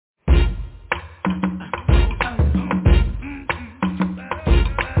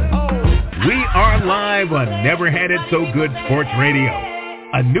live on Never Had It So Good Sports Radio.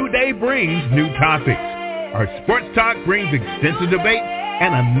 A new day brings new topics. Our sports talk brings extensive debate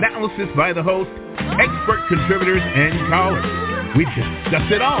and analysis by the host, expert contributors, and callers. We discuss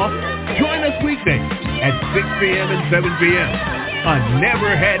it all. Join us weekdays at 6 p.m. and 7 p.m. on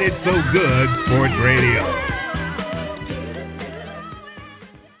Never Had It So Good Sports Radio.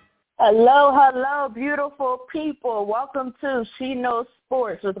 Hello, beautiful people. Welcome to She Knows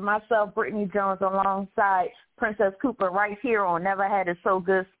Sports with myself, Britne Jones, alongside Princess Cooper right here on Never Had It So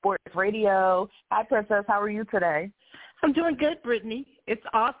Good Sports Radio. Hi, Princess. How are you today? I'm doing good, Britne. It's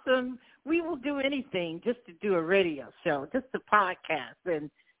awesome. We will do anything just to do a radio show, just a podcast, and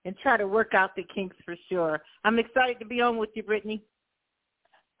try to work out the kinks for sure. I'm excited to be on with you, Britne.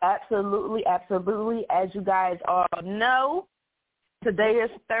 Absolutely. As you guys all know, today is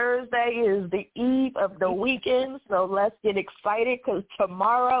Thursday, is the eve of the weekend, so let's get excited because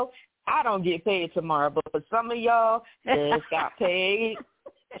tomorrow, I don't get paid tomorrow, but for some of y'all, just got paid.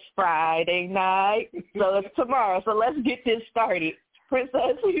 It's Friday night, so it's tomorrow, so let's get this started.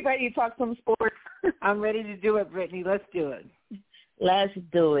 Princess, are you ready to talk some sports? I'm ready to do it, Britne. Let's do it. Let's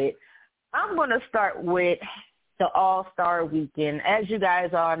do it. I'm going to start with the All-Star Weekend. As you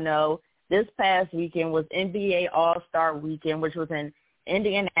guys all know, this past weekend was NBA All-Star Weekend, which was in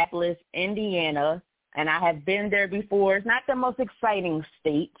Indianapolis, Indiana, and I have been there before. It's not the most exciting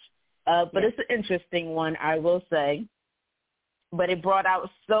state, but it's an interesting one, I will say. But it brought out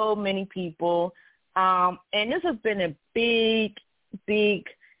so many people, and this has been a big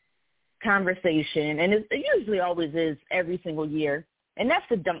conversation, and it usually always is every single year, and that's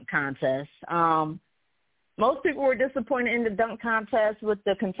the dunk contest. Most people were disappointed in the dunk contest with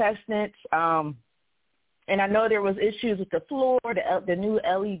the contestants, and I know there was issues with the floor, the new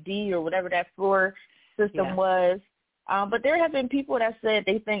LED or whatever that floor system was, but there have been people that said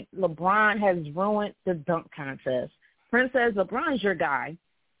they think LeBron has ruined the dunk contest. Princess, LeBron's your guy.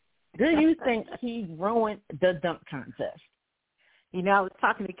 Do you think he ruined the dunk contest? You know, I was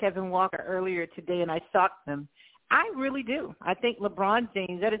talking to Kevin Walker earlier today, and I shocked him. I really do. I think LeBron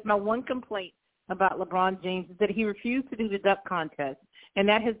James, that is my one complaint about LeBron James, is that he refused to do the dunk contest, and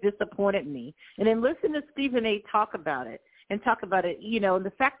that has disappointed me. And then listen to Stephen A. talk about it, you know,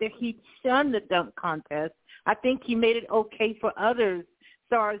 the fact that he shunned the dunk contest, I think he made it okay for other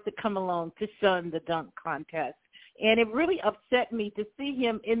stars to come along to shun the dunk contest. And it really upset me to see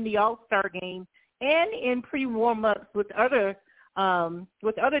him in the All-Star game and in pre-warm-ups with other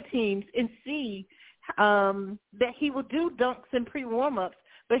teams and see that he will do dunks in pre-warm-ups,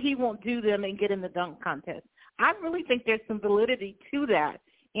 but he won't do them and get in the dunk contest. I really think there's some validity to that,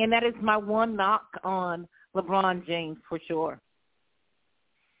 and that is my one knock on LeBron James for sure.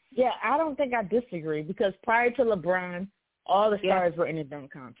 Yeah, I don't think I disagree because prior to LeBron, all the stars were in the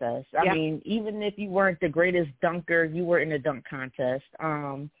dunk contest. I mean, even if you weren't the greatest dunker, you were in the dunk contest.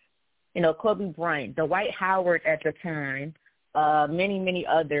 You know, Kobe Bryant, Dwight Howard at the time, many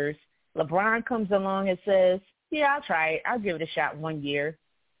others. LeBron comes along and says, yeah, I'll try it. I'll give it a shot one year.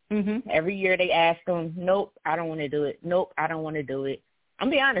 Mm-hmm. Every year they ask him, nope, I don't want to do it. Nope, I don't want to do it. I'm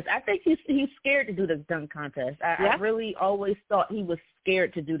going to be honest. I think he's scared to do the dunk contest. I really always thought he was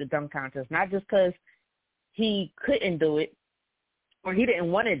scared to do the dunk contest, not just because he couldn't do it or he didn't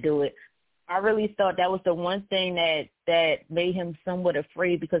want to do it. I really thought that was the one thing that made him somewhat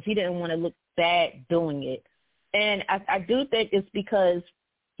afraid because he didn't want to look bad doing it. And I do think it's because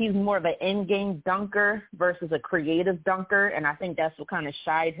he's more of an in-game dunker versus a creative dunker, and I think that's what kind of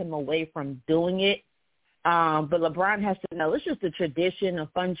shied him away from doing it. But LeBron has to know it's just a tradition, a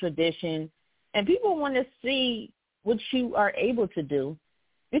fun tradition, and people want to see what you are able to do.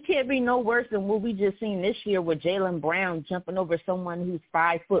 It can't be no worse than what we just seen this year with Jaylen Brown jumping over someone who's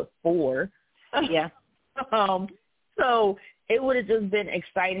 5'4". Yeah. So it would have just been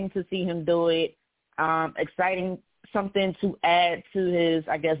exciting to see him do it. Exciting, something to add to his,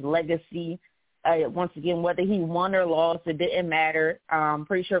 I guess, legacy. Once again, whether he won or lost, it didn't matter. I'm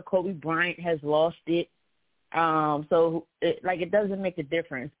pretty sure Kobe Bryant has lost it. So it doesn't make a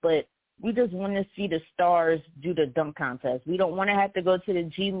difference. But we just want to see the stars do the dunk contest. We don't want to have to go to the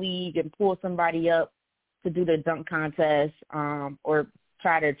G League and pull somebody up to do the dunk contest or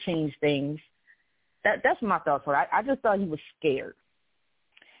try to change things. That's my thoughts on it. I just thought he was scared.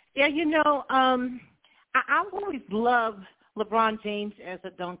 Yeah, you know, I've always loved LeBron James as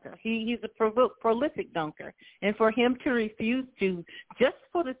a dunker. He's a prolific dunker. And for him to refuse to, just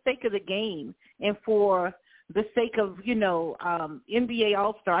for the sake of the game and for the sake of, you know, NBA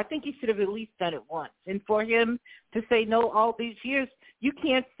All-Star, I think he should have at least done it once. And for him to say no all these years, you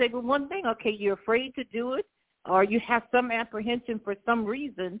can't say but one thing. Okay, you're afraid to do it or you have some apprehension for some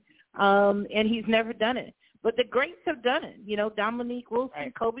reason, and he's never done it. But the greats have done it. You know, Dominique Wilson,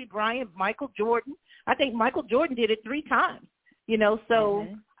 right. Kobe Bryant, Michael Jordan. I think Michael Jordan did it 3 times. You know, so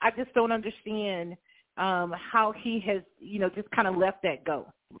I just don't understand how he has, you know, just kind of let that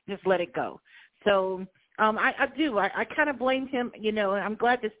go, just let it go. So I do. I kind of blame him, you know, and I'm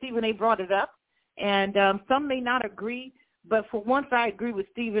glad that Stephen A. brought it up. And some may not agree, but for once I agree with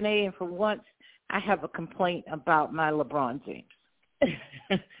Stephen A., and for once I have a complaint about my LeBron James.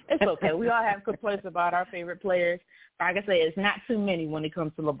 It's okay. We all have complaints about our favorite players. Like I say, it's not too many when it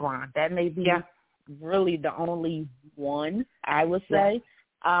comes to LeBron. That may be really the only one, I would say.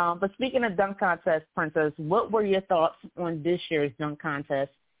 Yeah. But speaking of dunk contest, Princess, what were your thoughts on this year's dunk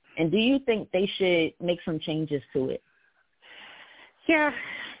contest? And do you think they should make some changes to it? Yeah.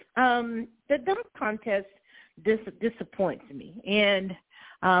 The dunk contest disappoints me. And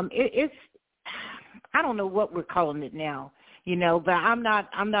it's I don't know what we're calling it now, you know, but I'm not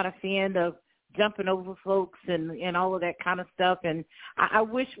a fan of jumping over folks and all of that kind of stuff. And I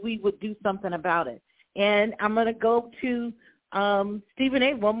wish we would do something about it. And I'm going to go to Stephen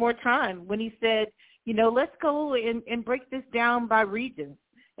A. one more time when he said, you know, let's go and break this down by regions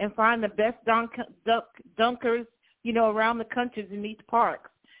and find the best dunkers, you know, around the country in these parks.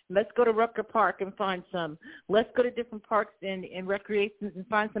 Let's go to Rucker Park and find some. Let's go to different parks and recreations and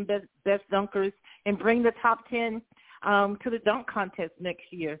find some best dunkers and bring the top 10 to the dunk contest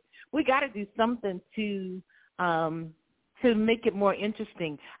next year. We got to do something to make it more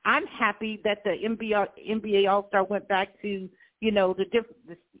interesting. I'm happy that the NBA All-Star went back to, you know, the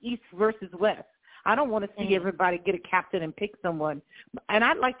East versus West. I don't want to see everybody get a captain and pick someone. And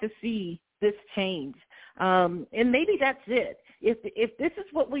I'd like to see this change. And maybe that's it. If this is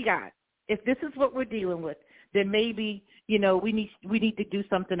what we got, if this is what we're dealing with, then maybe, you know, we need to do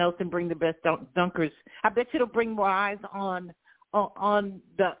something else and bring the best dunkers. I bet you it'll bring more eyes on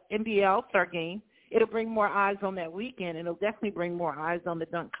the NBA All-Star game. It'll bring more eyes on that weekend, and it'll definitely bring more eyes on the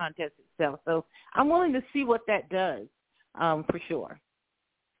dunk contest itself. So I'm willing to see what that does, for sure.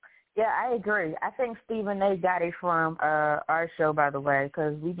 Yeah, I agree. I think Stephen A. got it from our show, by the way,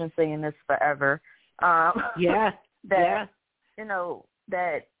 because we've been saying this forever. You know,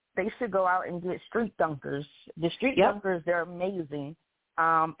 that they should go out and get street dunkers. The street dunkers, they're amazing.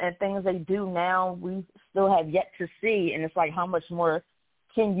 And things they do now, we still have yet to see. And it's like, how much more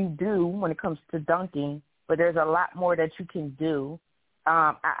can you do when it comes to dunking? But there's a lot more that you can do.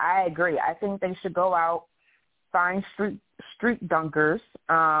 I agree. I think they should go out, find street dunkers,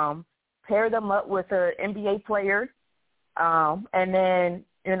 pair them up with an NBA player, and then,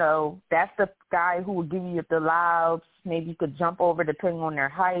 you know, that's the guy who will give you the lobs. Maybe you could jump over depending on their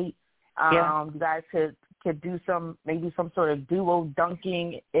height. You guys could do some sort of duo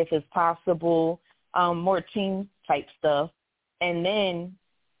dunking if it's possible, more team type stuff. And then,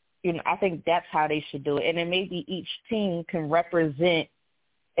 you know, I think that's how they should do it. And then maybe each team can represent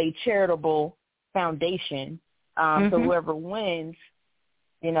a charitable foundation. So whoever wins,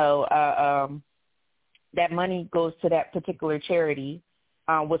 you know, that money goes to that particular charity.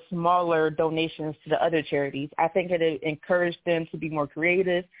 With smaller donations to the other charities. I think it encouraged them to be more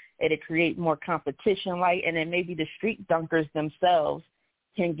creative. It'd create more competition, and then maybe the street dunkers themselves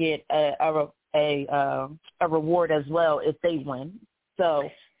can get a reward as well if they win. So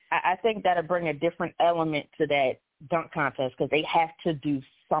I think that'll bring a different element to that dunk contest because they have to do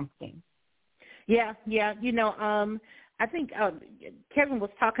something. Yeah. You know, I think Kevin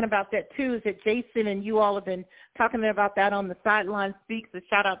was talking about that too, is that Jason and you all have been talking about that on the Sideline Speaks, a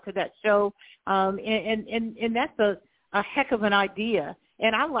shout out to that show. And that's a heck of an idea.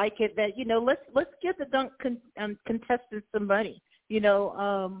 And I like it that, you know, let's give the dunk contestants some money. You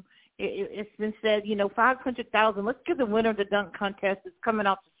know, it's been said, you know, $500,000. Let's give the winner of the dunk contest that's coming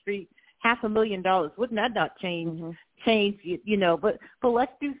off the street $500,000. Wouldn't that not change, you know, but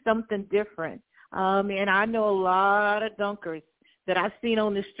let's do something different. And I know a lot of dunkers that I've seen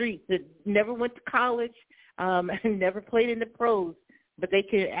on the streets that never went to college, and never played in the pros, but they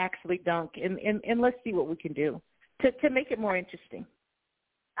can actually dunk. And let's see what we can do to make it more interesting.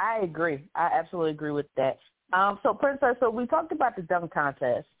 I agree. I absolutely agree with that. So, Princess, we talked about the dunk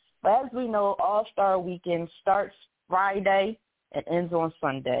contest. But as we know, All-Star Weekend starts Friday and ends on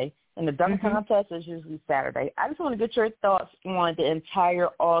Sunday. And the dunk contest is usually Saturday. I just want to get your thoughts on the entire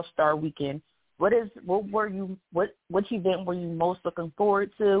All-Star Weekend. What event were you most looking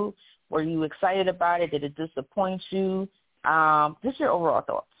forward to? Were you excited about it? Did it disappoint you? Just your overall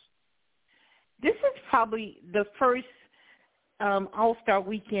thoughts. This is probably the first All-Star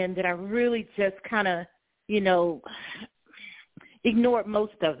Weekend that I really just kind of, you know, ignored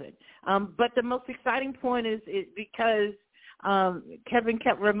most of it. But the most exciting point is because Kevin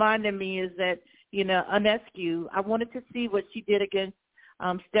kept reminding me is that, Ionescu, I wanted to see what she did against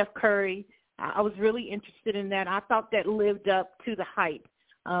Steph Curry. I was really interested in that. I thought that lived up to the hype,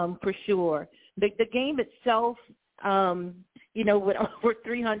 for sure. The game itself, with over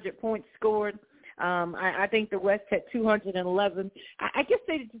 300 points scored, I think the West had 211. I guess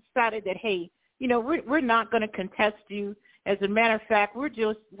they decided that, hey, we're not going to contest you. As a matter of fact, we're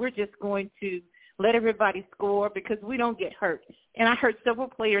just going to let everybody score because we don't get hurt. And I heard several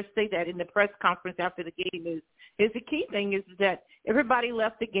players say that in the press conference after the game is the key thing is that everybody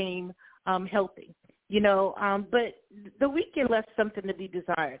left the game healthy, but the weekend left something to be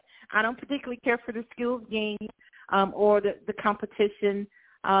desired. I don't particularly care for the skills game or the competition.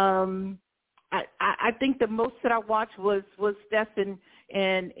 I think the most that I watched was Steph and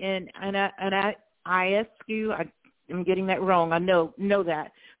Ionescu. I'm getting that wrong. I know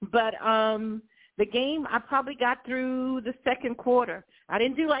that. But the game, I probably got through the second quarter. I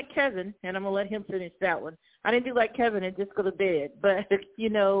didn't do like Kevin, and I'm going to let him finish that one. I didn't do like Kevin and just go to bed. But,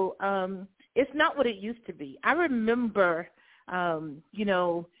 it's not what it used to be. I remember, and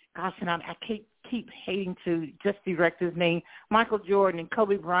I keep hating to just direct his name, Michael Jordan and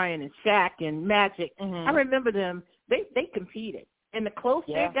Kobe Bryant and Shaq and Magic. Mm-hmm. I remember them. They competed. And the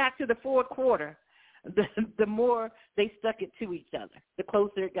closer it got to the fourth quarter, the more they stuck it to each other, the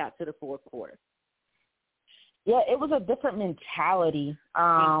closer it got to the fourth quarter. Yeah, it was a different mentality.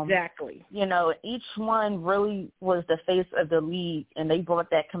 Exactly. Each one really was the face of the league, and they brought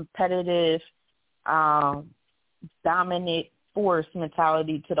that competitive, dominant force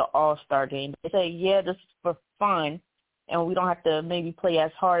mentality to the All-Star game. They say, this is for fun, and we don't have to maybe play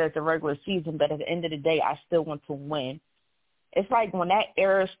as hard as the regular season, but at the end of the day, I still want to win. It's like when that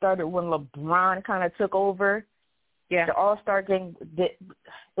era started, when LeBron kind of took over, the All-Star game, it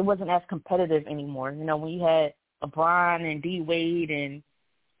wasn't as competitive anymore. When you had LeBron and D-Wade and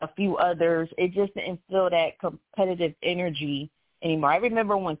a few others, it just didn't feel that competitive energy anymore. I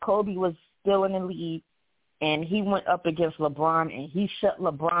remember when Kobe was still in the league and he went up against LeBron and he shut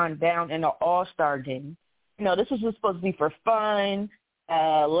LeBron down in the All-Star game. This was just supposed to be for fun,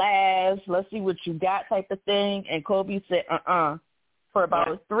 laughs, let's see what you got type of thing. And Kobe said, For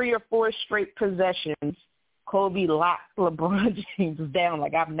about 3 or 4 straight possessions, Kobe locked LeBron James down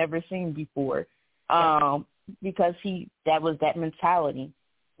like I've never seen before, because that was that mentality.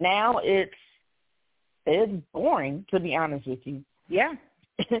 Now it's boring, to be honest with you. Yeah,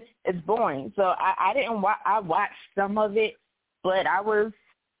 it's boring. So I watched some of it, but I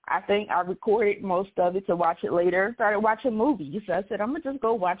think I recorded most of it to watch it later. Started watching movies. So I said, I'm going to just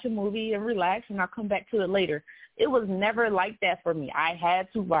go watch a movie and relax, and I'll come back to it later. It was never like that for me. I had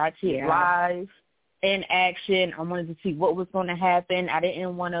to watch it live, in action. I wanted to see what was going to happen. I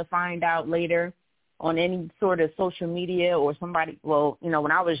didn't want to find out later on any sort of social media or somebody,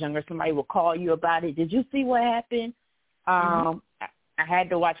 when I was younger, somebody would call you about it. Did you see what happened? I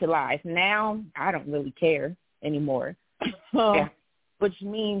had to watch it live. Now I don't really care anymore. Which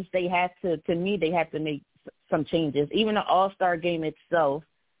means they have to make some changes. Even the All-Star game itself,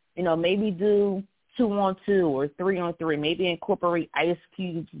 maybe do 2-on-2 or 3-on-3. Maybe incorporate Ice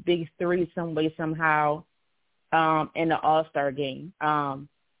Cube's big three some way, somehow, in the All-Star game. I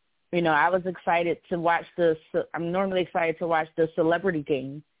was excited to watch I'm normally excited to watch the celebrity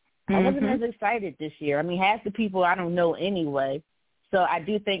game. I wasn't as excited this year. I mean, half the people I don't know anyway. So I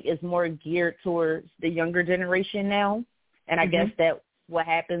do think it's more geared towards the younger generation now. And I guess that's what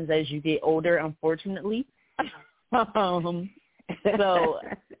happens as you get older, unfortunately. So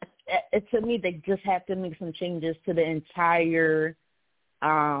to me, they just have to make some changes to the entire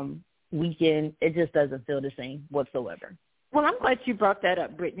weekend. It just doesn't feel the same whatsoever. Well, I'm glad you brought that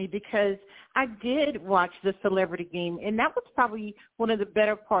up, Brittany, because I did watch the celebrity game, and that was probably one of the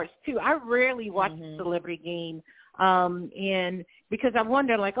better parts, too. I rarely watch the celebrity game, and because I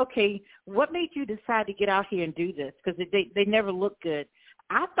wonder, okay, what made you decide to get out here and do this? Because they never look good.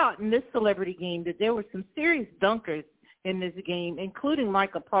 I thought in this celebrity game that there were some serious dunkers in this game, including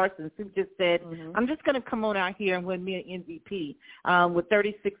Michael Parsons, who just said, I'm just going to come on out here and win me an MVP with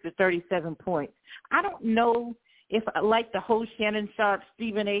 36 or 37 points. I don't know if I like the whole Shannon Sharp,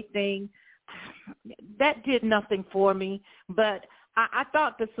 Stephen A. thing. That did nothing for me, but I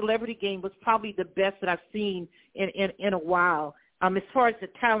thought the celebrity game was probably the best that I've seen in a while as far as the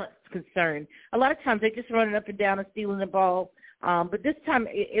talent is concerned. A lot of times they're just running up and down and stealing the ball, but this time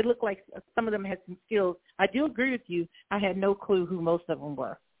it looked like some of them had some skills. I do agree with you. I had no clue who most of them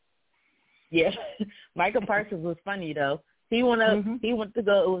were. Yeah, Michael Parsons was funny, though. He went to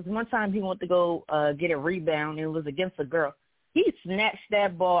go. It was one time he went to go get a rebound, and it was against a girl. He snatched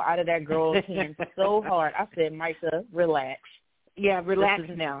that ball out of that girl's hand so hard. I said, Micah, relax. Yeah, relax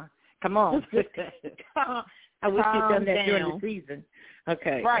now. Come on. I wish you'd done that during the season.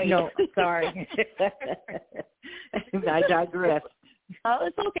 Okay. Right. No, sorry. I digress. Oh,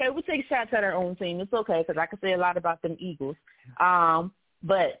 it's okay. We take shots at our own team. It's okay because I can say a lot about them Eagles.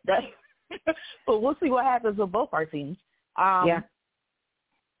 But we'll see what happens with both our teams. Yeah.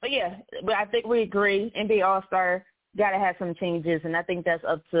 But I think we agree. NBA All-Star got to have some changes, and I think that's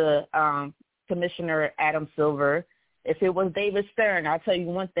up to Commissioner Adam Silver. If it was David Stern, I'll tell you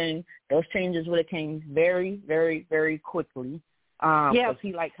one thing, those changes would have came very, very, very quickly because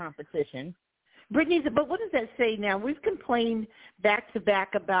he liked competition. Brittany, but what does that say now? We've complained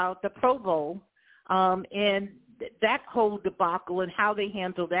back-to-back about the Pro Bowl and that whole debacle and how they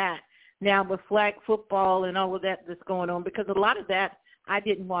handle that now with flag football and all of that that's going on, because a lot of that I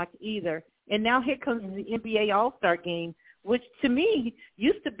didn't watch either. And now here comes the NBA All-Star Game, which to me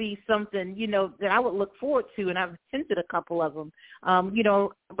used to be something, that I would look forward to, and I've attended a couple of them,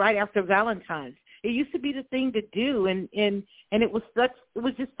 right after Valentine's. It used to be the thing to do, and it was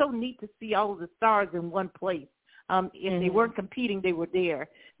just so neat to see all of the stars in one place. If they weren't competing, they were there.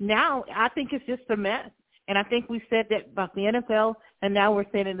 Now I think it's just a mess, and I think we said that about the NFL, and now we're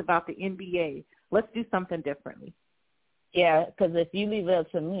saying it about the NBA. Let's do something differently. Yeah, because if you leave it up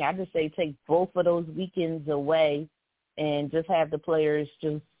to me, I just say take both of those weekends away and just have the players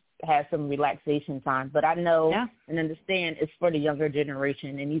just have some relaxation time. But I know and understand it's for the younger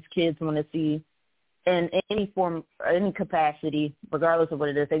generation, and these kids want to see in any form, any capacity, regardless of what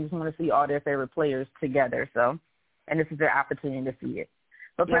it is, they just want to see all their favorite players together. So, and this is their opportunity to see it.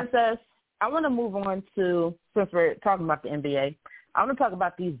 But, Princess, I want to move on to, since we're talking about the NBA, I want to talk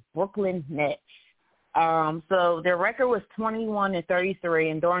about these Brooklyn Nets. So their record was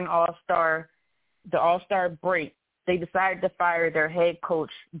 21-33, and during the All-Star break, they decided to fire their head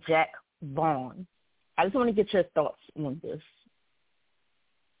coach, Jacque Vaughn. I just want to get your thoughts on this.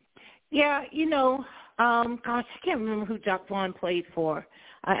 Yeah, gosh, I can't remember who Jacque Vaughn played for,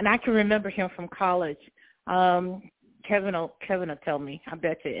 and I can remember him from college. Kevin will tell me, I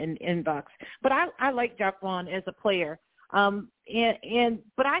bet you, in inbox. But I like Jacque Vaughn as a player.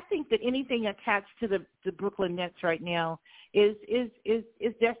 But I think that anything attached to the Brooklyn Nets right now is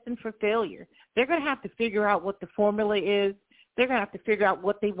destined for failure. They're going to have to figure out what the formula is. They're going to have to figure out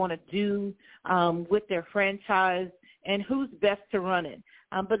what they want to do with their franchise and who's best to run it.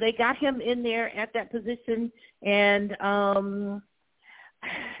 But they got him in there at that position, and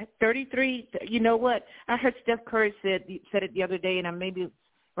 33. You know what? I heard Steph Curry said it the other day, and maybe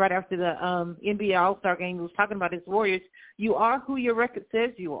right after the NBA All-Star game, he was talking about his Warriors. You are who your record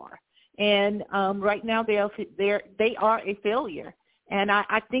says you are, and right now they are a failure. And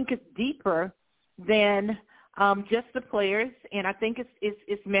I think it's deeper than just the players, and I think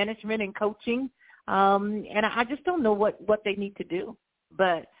it's management and coaching. And I just don't know what they need to do.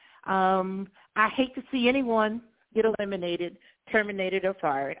 But I hate to see anyone get eliminated, terminated, or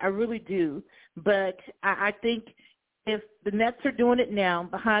fired. I really do. But I think if the Nets are doing it now,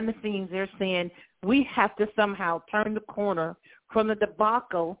 behind the scenes, they're saying we have to somehow turn the corner from the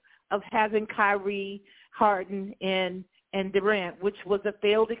debacle of having Kyrie, Harden, and Durant, which was a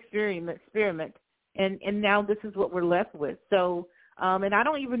failed experiment. And now this is what we're left with. So, and I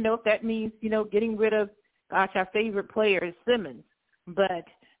don't even know if that means, getting rid of, our favorite player is Simmons. But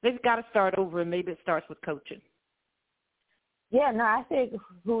they've got to start over, and maybe it starts with coaching. Yeah, no, I think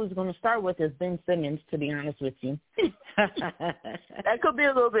who's going to start with is Ben Simmons, to be honest with you. That could be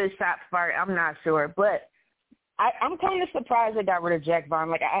a little bit of shots fired. I'm not sure. But I'm kind of surprised they got rid of Jacque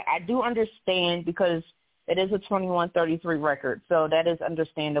Vaughn. Like, I do understand because it is a 21-33 record, so that is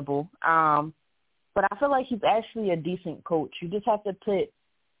understandable. But I feel like he's actually a decent coach. You just have to put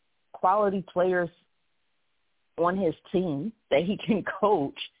quality players on his team that he can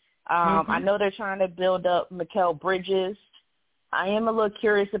coach. I know they're trying to build up Mikal Bridges. I am a little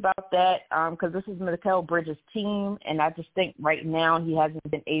curious about that because this is Mikal Bridges' team, and I just think right now he hasn't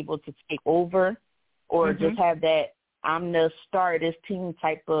been able to take over or just have that I'm the star of this team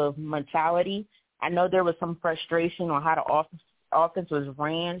type of mentality. I know there was some frustration on how the offense was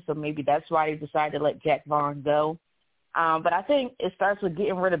ran, so maybe that's why they decided to let Jacque Vaughn go. But I think it starts with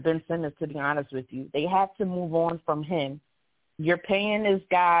getting rid of Ben Simmons, to be honest with you. They have to move on from him. You're paying this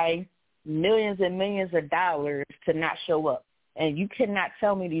guy millions and millions of dollars to not show up. And you cannot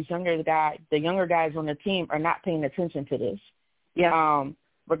tell me the younger guys on the team are not paying attention to this. Yeah.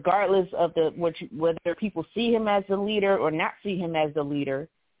 Regardless of whether people see him as the leader or not see him as the leader,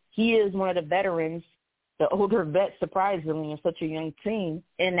 he is one of the veterans, the older vet, surprisingly, in such a young team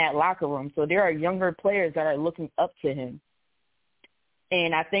in that locker room. So there are younger players that are looking up to him.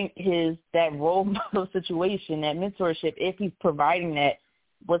 And I think that role model situation, that mentorship, if he's providing that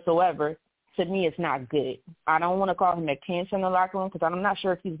whatsoever, to me, it's not good. I don't want to call him a cancer in the locker room because I'm not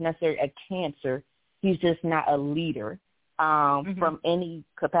sure if he's necessarily a cancer. He's just not a leader from any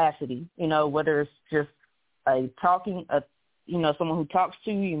capacity, whether it's just someone who talks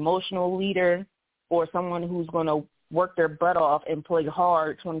to you, emotional leader, or someone who's going to work their butt off and play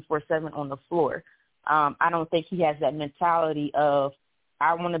hard 24/7 on the floor. I don't think he has that mentality of,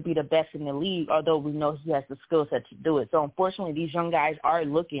 I want to be the best in the league, although we know he has the skill set to do it. So, unfortunately, these young guys are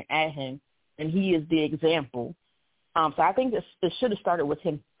looking at him, and he is the example. So I think it should have started with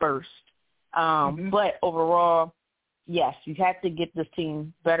him first. But overall, yes, you have to get this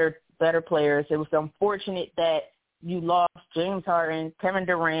team better players. It was unfortunate that you lost James Harden, Kevin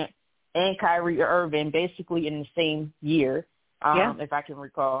Durant, and Kyrie Irving basically in the same year, if I can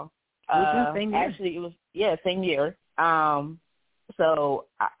recall. Same year. Actually, it was, same year. So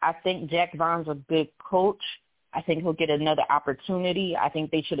I think Jacque Vaughn's a good coach. I think he'll get another opportunity. I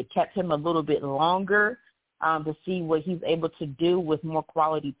think they should have kept him a little bit longer to see what he's able to do with more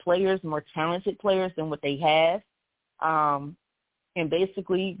quality players, more talented players than what they have. And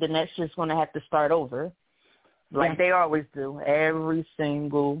basically, the Nets just going to have to start over, like they always do, every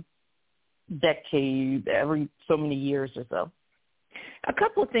single decade, every so many years or so. A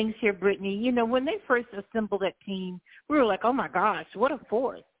couple of things here, Britne. When they first assembled that team, we were like, oh, my gosh, what a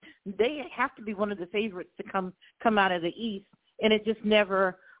force. They have to be one of the favorites to come out of the East, and it just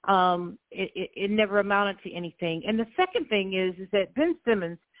never it never amounted to anything. And the second thing is that Ben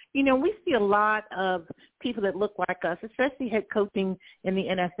Simmons, we see a lot of people that look like us, especially head coaching in the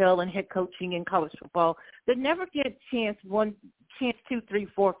NFL and head coaching in college football, that never get chance 2, 3,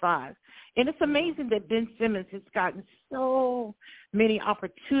 4, 5. And it's amazing that Ben Simmons has gotten so many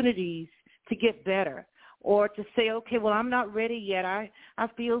opportunities to get better, or to say, okay, well, I'm not ready yet. I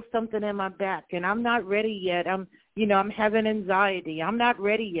feel something in my back, and I'm not ready yet. I'm having anxiety. I'm not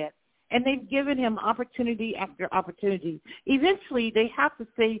ready yet. And they've given him opportunity after opportunity. Eventually, they have to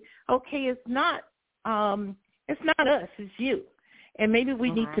say, okay, it's not us, it's you. And maybe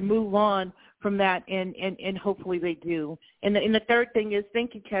we need to move on from that, and hopefully they do. And the third thing is,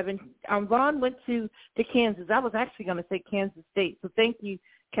 thank you, Kevin. Ron went to Kansas. I was actually going to say Kansas State. So thank you,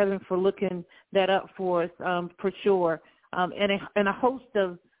 Kevin, for looking that up for us, for sure. And a host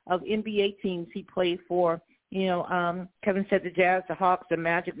of NBA teams he played for. Kevin said the Jazz, the Hawks, the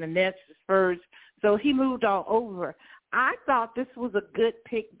Magic, the Nets, the Spurs. So he moved all over. I thought this was a good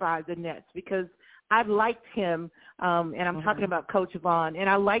pick by the Nets because I liked him, and I'm talking about Coach Vaughn, and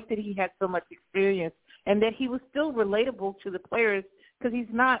I liked that he had so much experience and that he was still relatable to the players because he's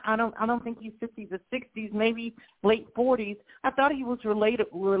not, I don't think he's 50s or 60s, maybe late 40s. I thought he was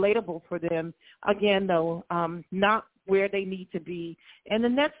relatable for them. Again, though, not where they need to be. And the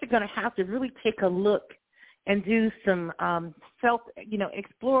Nets are going to have to really take a look and do some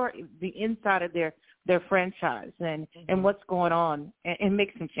explore the inside of their franchise and what's going on and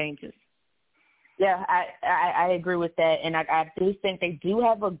make some changes. Yeah, I agree with that, and I do think they do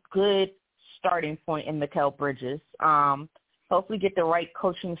have a good starting point in Mikal Bridges. Hopefully get the right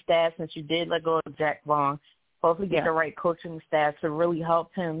coaching staff, since you did let go of Jacque Vaughn. Hopefully get the right coaching staff to really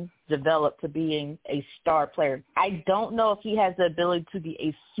help him develop to being a star player. I don't know if he has the ability to be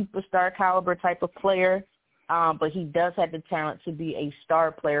a superstar caliber type of player, but he does have the talent to be a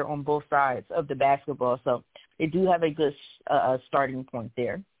star player on both sides of the basketball. So they do have a good starting point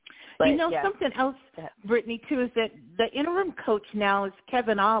there. But, something else, Britne, too, is that the interim coach now is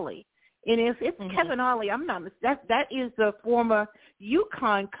Kevin Ollie. And if it's Kevin Ollie, that is the former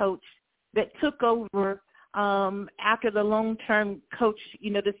UConn coach that took over after the long-term coach,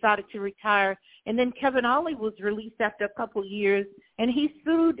 decided to retire. And then Kevin Ollie was released after a couple of years, and he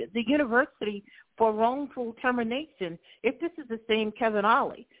sued the university for wrongful termination. If this is the same Kevin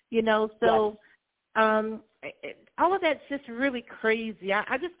Ollie, so all of that's just really crazy.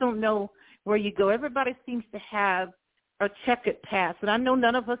 I just don't know where you go. Everybody seems to have a checkered past, and I know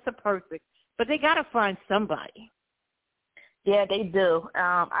none of us are perfect, but they got to find somebody. Yeah, they do.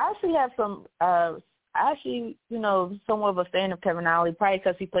 I actually have some somewhat of a fan of Kevin Ollie, probably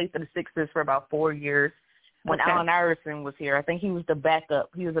because he played for the Sixers for about 4 years when Allen Iverson was here. I think he was the backup.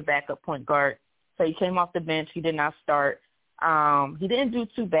 He was a backup point guard. So he came off the bench. He did not start. He didn't do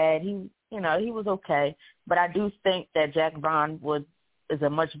too bad. He was okay. But I do think that Jacque Vaughn is a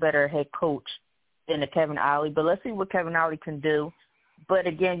much better head coach than Kevin Ollie. But let's see what Kevin Ollie can do. But,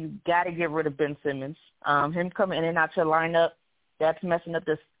 again, you got to get rid of Ben Simmons. Him coming in and out your lineup, that's messing up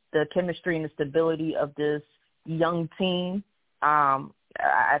the chemistry and the stability of this young team.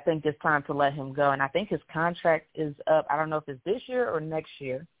 I think it's time to let him go. And I think his contract is up. I don't know if it's this year or next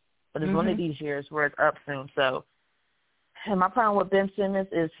year, but it's one of these years where it's up soon. So, and my problem with Ben Simmons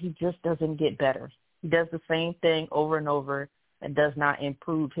is he just doesn't get better. He does the same thing over and over and does not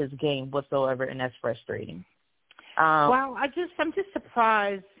improve his game whatsoever, and that's frustrating. Well, I'm just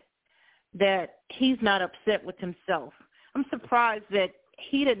surprised that he's not upset with himself. I'm surprised that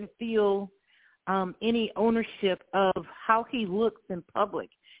he didn't feel any ownership of how he looks in public.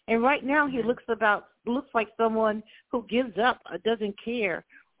 And right now he looks like someone who gives up or doesn't care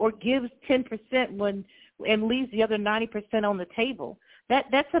or gives 10% and leaves the other 90% on the table.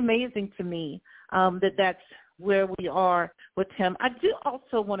 That's amazing to me, that's where we are with him. I do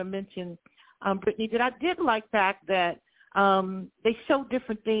also want to mention, Britne, that I did like that they show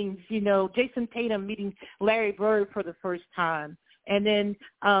different things. You know, Jason Tatum meeting Larry Bird for the first time, and then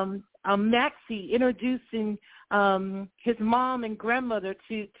Maxey introducing his mom and grandmother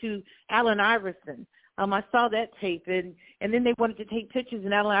to Allen Iverson. I saw that tape, and then they wanted to take pictures,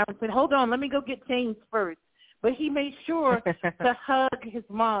 and Allen Iverson said, "Hold on, let me go get James first." But he made sure to hug his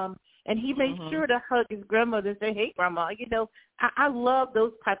mom, and he made sure to hug his grandmother and say, "Hey, Grandma." You know, I love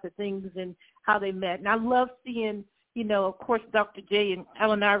those types of things and how they met. And I love seeing, you know, of course, Dr. J and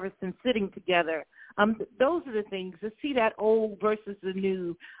Allen Iverson sitting together. Those are the things, to see that old versus the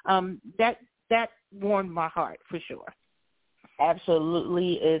new, that warmed my heart for sure.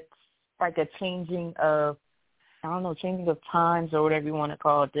 Absolutely. It's like a changing of times or whatever you want to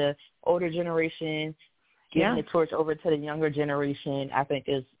call it. The older generation giving the torch over to the younger generation, I think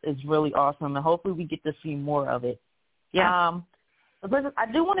is really awesome, and hopefully we get to see more of it. Yeah. But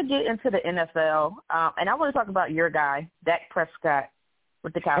I do want to get into the NFL, and I want to talk about your guy, Dak Prescott,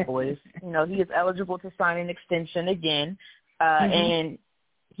 with the Cowboys. You know, he is eligible to sign an extension again, and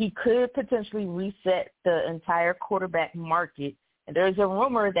he could potentially reset the entire quarterback market. And there's a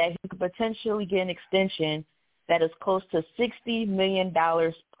rumor that he could potentially get an extension that is close to $60 million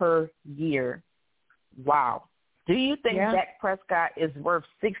per year. Wow. Do you think Dak Prescott is worth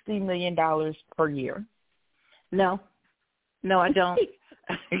 $60 million per year? No, I don't.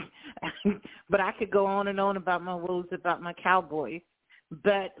 But I could go on and on about my woes about my Cowboys.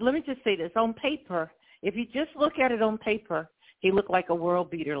 But let me just say this. On paper, if you just look at it on paper, he looked like a world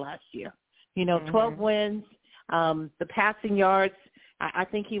beater last year. You know, 12 wins, the passing yards. I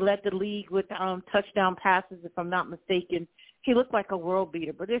think he led the league with touchdown passes, if I'm not mistaken. He looked like a world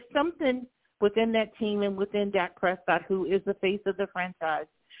beater. But there's something within that team and within Dak Prescott, who is the face of the franchise,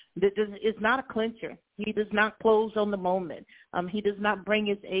 that is not a clincher. He does not close on the moment. He does not bring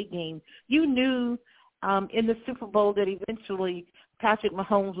his A game. You knew in the Super Bowl that eventually Patrick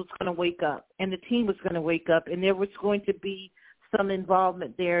Mahomes was going to wake up, and the team was going to wake up, and there was going to be some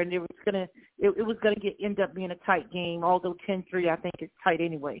involvement there, and it was going to end up being a tight game. Although 10-3, I think it's tight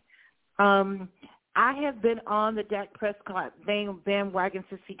anyway. I have been on the Dak Prescott bandwagon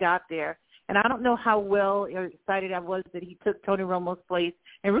since he got there. And I don't know how well or excited I was that he took Tony Romo's place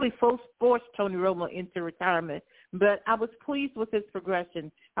and really forced Tony Romo into retirement. But I was pleased with his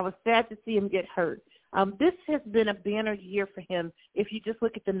progression. I was sad to see him get hurt. This has been a banner year for him if you just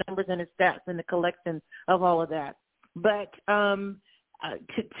look at the numbers and his stats and the collection of all of that. But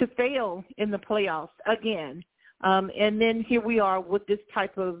to fail in the playoffs again, and then here we are with this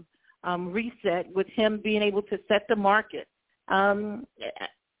type of reset with him being able to set the market.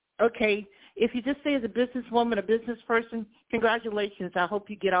 Okay, if you just say as a businesswoman, a business person, congratulations. I hope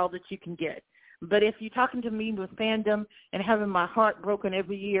you get all that you can get. But if you're talking to me with fandom and having my heart broken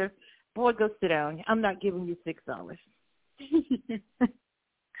every year, boy, go sit down. I'm not giving you $6.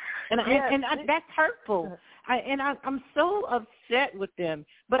 and that's hurtful. I'm so upset with them.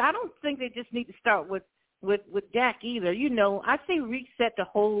 But I don't think they just need to start with Dak either. You know, I say reset the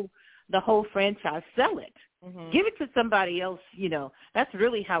whole franchise. Sell it. Give it to somebody else, you know. That's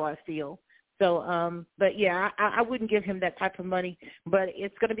really how I feel. So, but, yeah, I wouldn't give him that type of money. But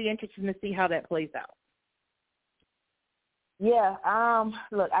it's going to be interesting to see how that plays out. Yeah,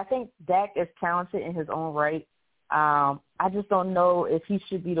 look, I think Dak is talented in his own right. I just don't know if he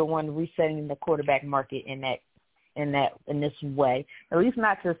should be the one resetting the quarterback market in this way. At least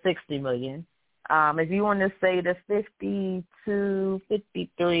not to $60 million. If you want to say the 52,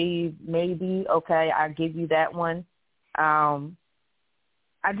 53, maybe, okay, I'll give you that one.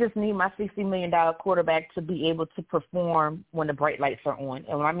 I just need my $60 million quarterback to be able to perform when the bright lights are on.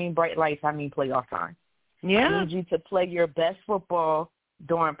 And when I mean bright lights, I mean playoff time. Yeah. I need you to play your best football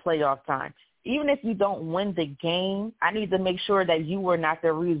during playoff time. Even if you don't win the game, I need to make sure that you were not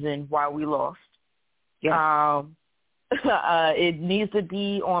the reason why we lost. Yeah. It needs to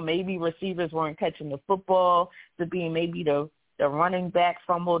be on maybe receivers weren't catching the football, to be maybe the the running back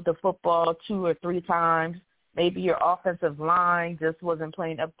fumbled the football 2 or 3 times. Maybe your offensive line just wasn't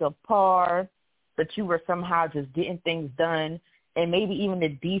playing up to par, but you were somehow just getting things done. And maybe even the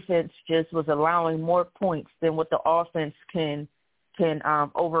defense just was allowing more points than what the offense can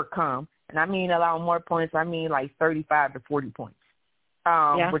overcome. And I mean allowing more points, I mean like 35 to 40 points,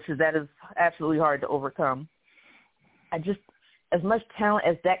 that is absolutely hard to overcome. As much talent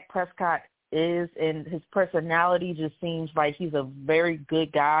as Dak Prescott is, and his personality just seems like he's a very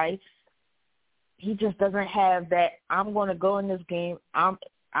good guy, he just doesn't have that, I'm going to go in this game,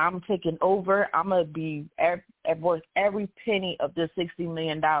 I'm taking over, I'm going to be worth every penny of this $60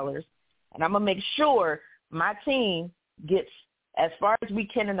 million, and I'm going to make sure my team gets as far as we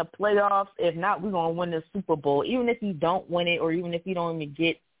can in the playoffs. If not, we're going to win the Super Bowl. Even if you don't win it, or even if you don't even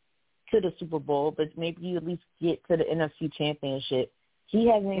get to the Super Bowl, but maybe you at least get to the NFC Championship. He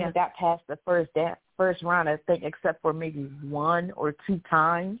hasn't even got past the first round, I think, except for maybe 1 or 2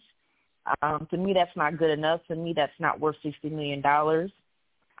 times. To me, that's not good enough. To me, that's not worth $60 million.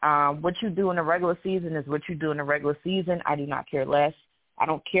 What you do in the regular season is what you do in the regular season. I do not care less. I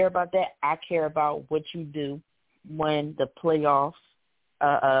don't care about that. I care about what you do when the playoffs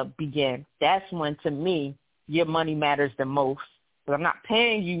begin. That's when, to me, your money matters the most. But I'm not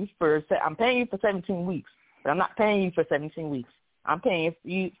paying you I'm paying you for 17 weeks, but I'm not paying you for 17 weeks. I'm paying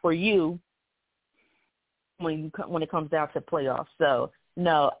for you when it comes down to playoffs. So,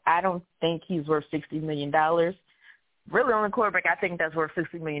 no, I don't think he's worth $60 million. Really, on the quarterback, I think that's worth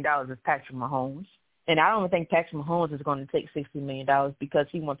 $60 million is Patrick Mahomes. And I don't think Patrick Mahomes is going to take $60 million because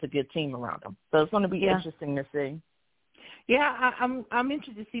he wants a good team around him. So it's going to be interesting to see. Yeah, I'm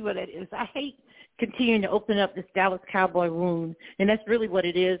interested to see what that is. I hate continuing to open up this Dallas Cowboy wound, and that's really what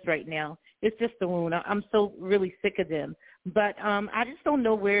it is right now. It's just a wound. I'm so really sick of them. But I just don't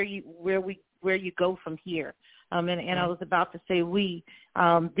know where you go from here. And I was about to say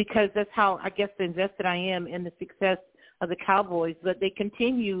because that's how I guess invested I am in the success of the Cowboys. But they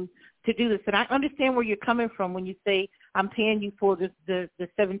continue to do this, and I understand where you're coming from when you say I'm paying you for the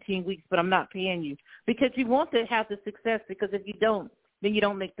 17 weeks, but I'm not paying you because you want to have the success. Because if you don't, then you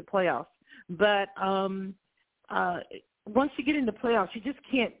don't make the playoffs. But once you get in the playoffs, you just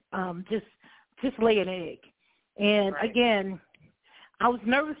can't just lay an egg. And again, I was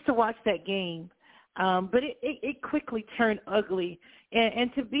nervous to watch that game, but it quickly turned ugly.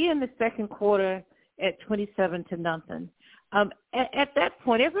 And to be in the second quarter at 27-0. At that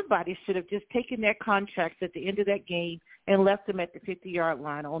point, everybody should have just taken their contracts at the end of that game and left them at the 50-yard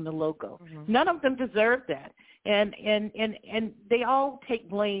line on the logo. Mm-hmm. None of them deserved that, and they all take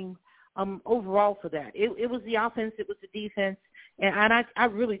blame overall for that. It was the offense, it was the defense, and I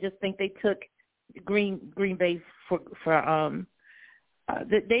really just think they took Green Bay for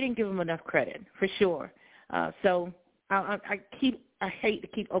they didn't give them enough credit for sure. So I hate to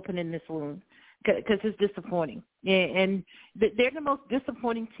keep opening this wound because it's disappointing, and they're the most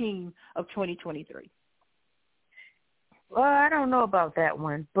disappointing team of 2023. Well, I don't know about that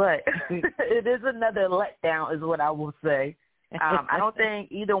one, but it is another letdown is what I will say. I don't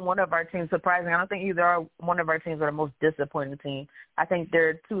think either one of our teams, surprisingly, I don't think either one of our teams are the most disappointing team. I think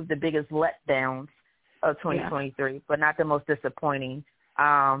they're two of the biggest letdowns of 2023, but not the most disappointing.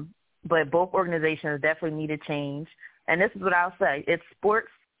 But both organizations definitely need a change. And this is what I'll say. It's sports,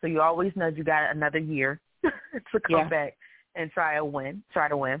 so you always know you got another year to come back and try to win.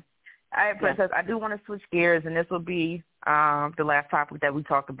 All right, Princess, I do want to switch gears, and this will be the last topic that we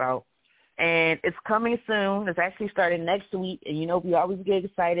talk about. And it's coming soon. It's actually starting next week. And, we always get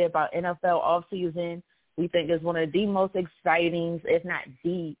excited about NFL offseason. We think it's one of the most exciting, if not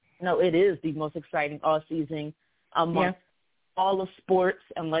it is the most exciting offseason amongst all of sports,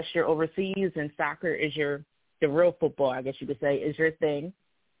 unless you're overseas and soccer is the real football, I guess you could say, is your thing.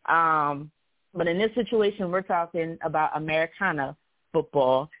 But in this situation, we're talking about Americana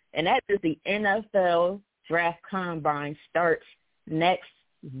football, and that is the NFL Draft Combine starts next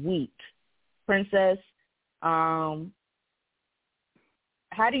week. Princess, how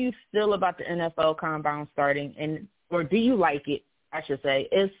do you feel about the NFL Combine starting, or do you like it, I should say?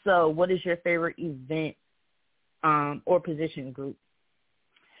 If so, what is your favorite event or position group?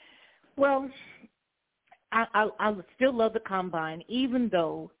 Well, I still love the Combine, even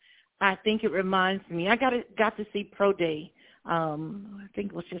though I think it reminds me. I got to see Pro Day. I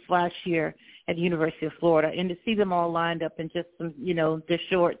think it was just last year at the University of Florida, and to see them all lined up in just some, their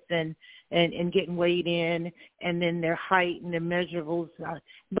shorts and getting weighed in, and then their height and their measurables.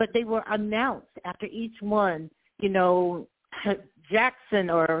 But they were announced after each one, Jackson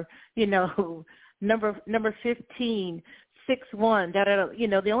or, number 15,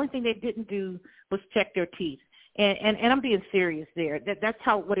 6'1", the only thing they didn't do was check their teeth. And I'm being serious there. That's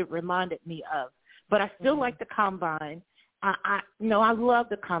what it reminded me of. But I still like the combine. I love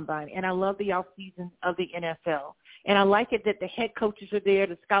the combine, and I love the off season of the NFL. And I like it that the head coaches are there,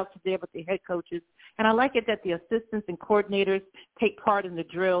 the scouts are there, but the head coaches. And I like it that the assistants and coordinators take part in the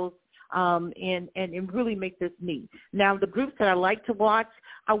drills and really make this neat. Now, the groups that I like to watch,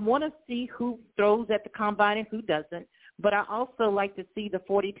 I want to see who throws at the combine and who doesn't. But I also like to see the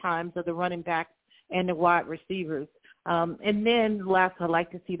 40 times of the running backs and the wide receivers. And then last, I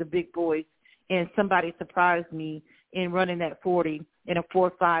like to see the big boys. And somebody surprised me in running that 40 in a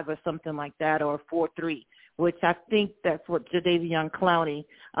 4.5 or something like that, or a 4.3, which I think that's what Jadeveon Clowney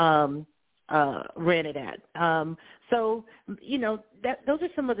ran it at. So, those are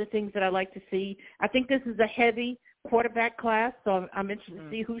some of the things that I like to see. I think this is a heavy quarterback class, so I'm interested to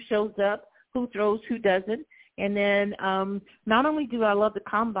see who shows up, who throws, who doesn't. And then not only do I love the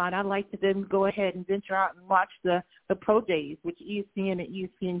combine, I like to then go ahead and venture out and watch the pro days, which ESPN and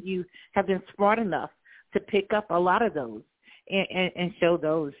ESPNU have been smart enough to pick up a lot of those and show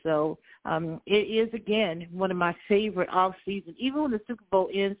those. So it is, again, one of my favorite off-season. Even when the Super Bowl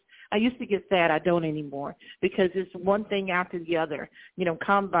ends, I used to get sad. I don't anymore, because it's one thing after the other.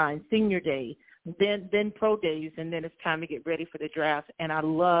 Combine, senior day, then pro days, and then it's time to get ready for the draft. And I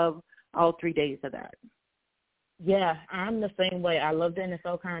love all 3 days of that. Yeah, I'm the same way. I love the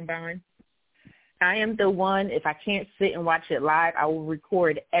NFL Combine. I am the one, if I can't sit and watch it live, I will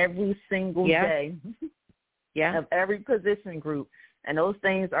record every single day of every position group. And those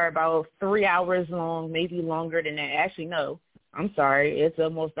things are about 3 hours long, maybe longer than that. Actually, no, I'm sorry. It's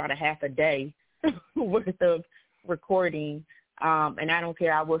almost about a half a day worth of recording. And I don't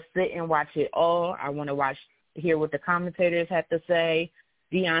care. I will sit and watch it all. I want to hear what the commentators have to say.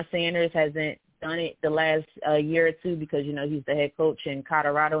 Deion Sanders hasn't done it the last year or two because, he's the head coach in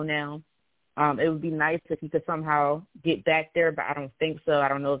Colorado now. It would be nice if he could somehow get back there, but I don't think so. I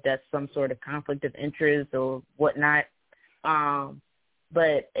don't know if that's some sort of conflict of interest or whatnot.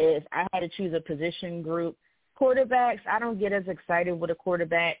 But if I had to choose a position group, quarterbacks, I don't get as excited with a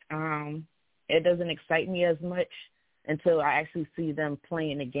quarterback. It doesn't excite me as much until I actually see them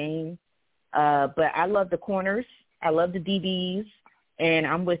playing the game. But I love the corners. I love the DBs. And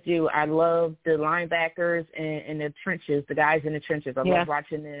I'm with you. I love the linebackers and the trenches, the guys in the trenches. I love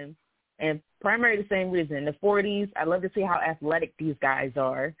watching them. And primarily the same reason. The 40s, I love to see how athletic these guys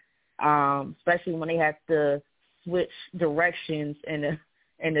are, especially when they have to switch directions in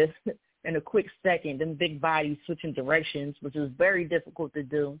a quick second. Them big bodies switching directions, which is very difficult to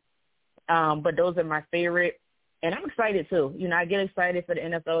do. But those are my favorite. And I'm excited, too. I get excited for the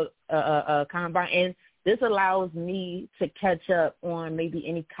NFL Combine. And this allows me to catch up on maybe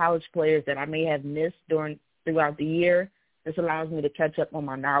any college players that I may have missed throughout the year. This allows me to catch up on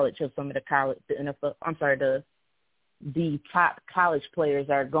my knowledge of some of the top college players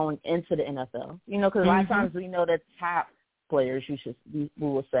that are going into the NFL. Because a lot of times we know that top players, we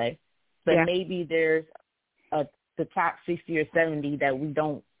will say, but maybe there's the top 60 or 70 that we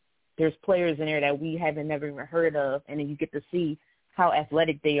don't. There's players in there that we haven't never even heard of, and then you get to see how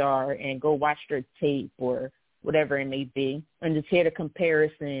athletic they are and go watch their tape or whatever it may be, and just hear the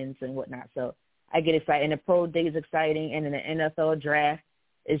comparisons and whatnot. So I get excited. And the pro day is exciting, and then the NFL draft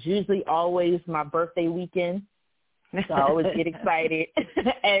is usually always my birthday weekend. So I always get excited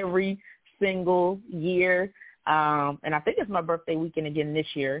every single year. And I think it's my birthday weekend again this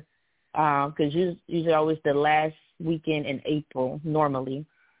year because usually always the last weekend in April normally.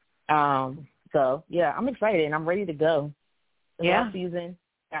 So, yeah, I'm excited, and I'm ready to go. The season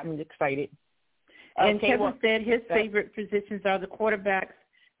got me excited. And Kevin said his favorite positions are the quarterbacks,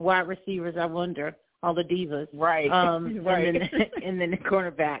 wide receivers, I wonder, all the divas. Right. Right. And then the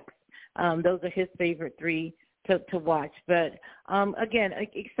cornerbacks. Those are his favorite three to watch. But, again,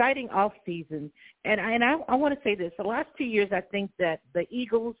 exciting off season. And I want to say this. The last 2 years, I think that the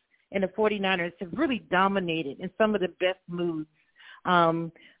Eagles and the 49ers have really dominated in some of the best moves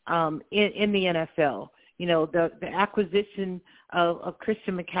in the NFL. The acquisition of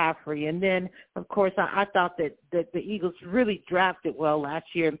Christian McCaffrey. And then, of course, I thought that the Eagles really drafted well last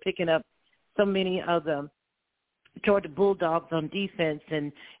year in picking up so many of the Georgia Bulldogs on defense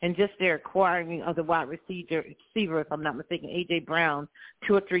and just their acquiring of the wide receiver, if I'm not mistaken, A.J. Brown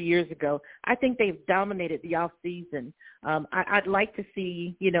 2 or 3 years ago. I think they've dominated the offseason. I'd like to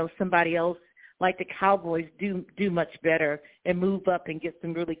see, somebody else like the Cowboys do much better and move up and get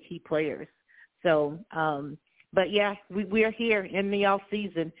some really key players. So, but yeah, we are here in the off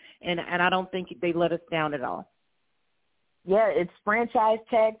season, and I don't think they let us down at all. Yeah, it's franchise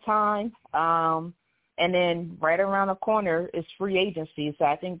tag time, and then right around the corner is free agency. So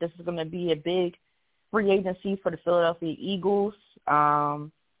I think this is going to be a big free agency for the Philadelphia Eagles.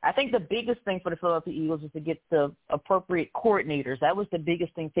 I think the biggest thing for the Philadelphia Eagles is to get the appropriate coordinators. That was the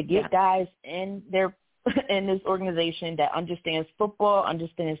biggest thing, to get guys in this organization that understands football,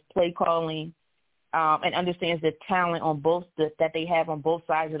 understands play calling, and understands the talent on that they have on both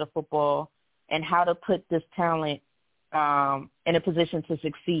sides of the football, and how to put this talent in a position to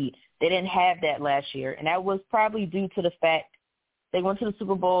succeed. They didn't have that last year, and that was probably due to the fact they went to the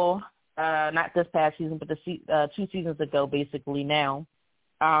Super Bowl, not this past season, but 2 seasons ago, basically now.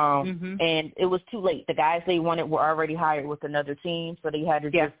 And it was too late. The guys they wanted were already hired with another team, so they had to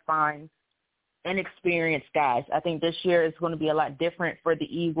just find inexperienced guys. I think this year is going to be a lot different for the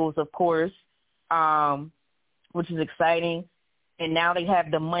Eagles, of course, which is exciting. And now they have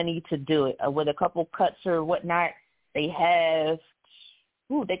the money to do it. With a couple cuts or whatnot, they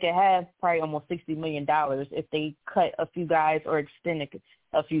could have probably almost $60 million if they cut a few guys or extend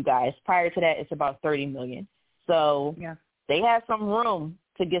a few guys. Prior to that, it's about $30 million. So they have some room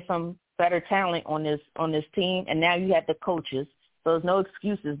to get some better talent on this team, and now you have the coaches. So there's no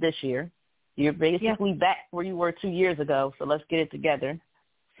excuses this year. You're basically back where you were 2 years ago, so let's get it together.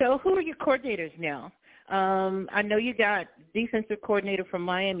 So who are your coordinators now? I know you got defensive coordinator from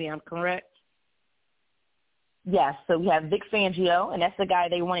Miami, I'm correct? Yes, so we have Vic Fangio, and that's the guy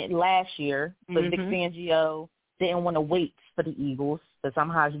they wanted last year, but Vic Fangio didn't want to wait for the Eagles, but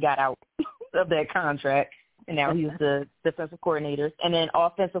somehow he got out of that contract. And now he's the defensive coordinator. And then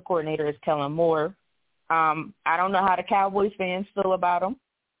offensive coordinator is Kellen Moore. I don't know how the Cowboys fans feel about him,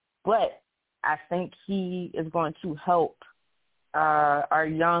 but I think he is going to help our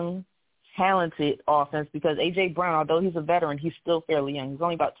young, talented offense, because A.J. Brown, although he's a veteran, he's still fairly young. He's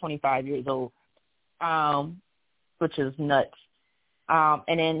only about 25 years old, which is nuts.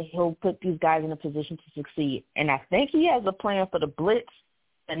 And then he'll put these guys in a position to succeed. And I think he has a plan for the blitz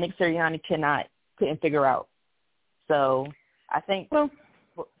that Nick Sirianni couldn't figure out. So I think – go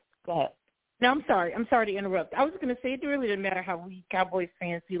ahead. No, I'm sorry. I'm sorry to interrupt. I was going to say it really doesn't matter how we Cowboys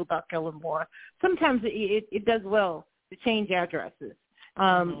fans feel about Kellen Moore. Sometimes it does well to change addresses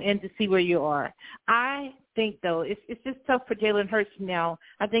and to see where you are. I think, though, it's just tough for Jalen Hurts now.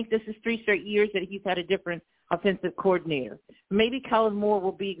 I think this is 3 straight years that he's had a different offensive coordinator. Maybe Kellen Moore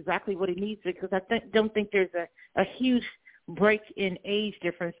will be exactly what he needs, because I don't think there's a huge break in age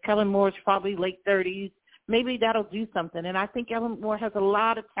difference. Kellen Moore's probably late 30s. Maybe that'll do something. And I think Kellen Moore has a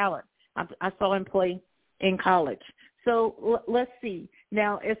lot of talent. I saw him play in college. So let's see.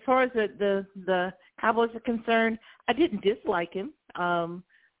 Now, as far as the Cowboys are concerned, I didn't dislike him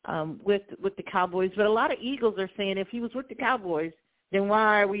with the Cowboys, but a lot of Eagles are saying if he was with the Cowboys, then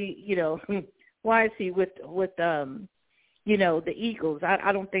why are why is he with the Eagles?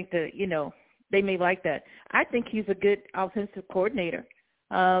 I don't think that, they may like that. I think he's a good offensive coordinator,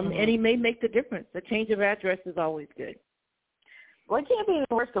 and he may make the difference. A change of address is always good. Well, it can't be any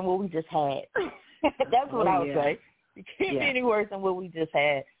worse than what we just had. That's what I would say. It can't be any worse than what we just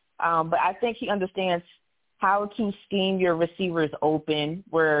had. But I think he understands how to scheme your receivers open,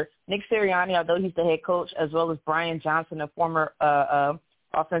 where Nick Sirianni, although he's the head coach, as well as Brian Johnson, a former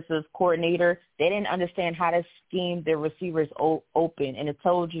offensive coordinator, they didn't understand how to scheme their receivers open. And it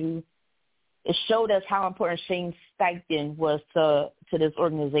showed us how important Shane Steichen was to this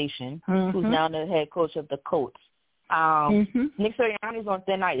organization, who's now the head coach of the Colts. Nick Sirianni's on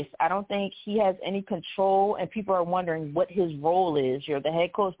thin ice. I don't think he has any control, and people are wondering what his role is. You're the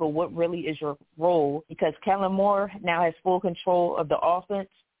head coach, but what really is your role? Because Kellen Moore now has full control of the offense,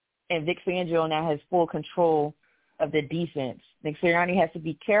 and Vic Fangio now has full control of the defense. Nick Sirianni has to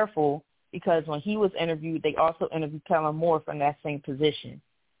be careful, because when he was interviewed, they also interviewed Kellen Moore from that same position.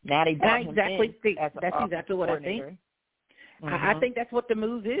 Now they brought him in as that's exactly what I think. I think that's what the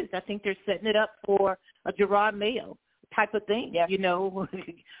move is. I think they're setting it up for a Gerard Mayo type of thing,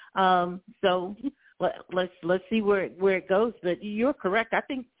 So let's see where it goes. But you're correct. I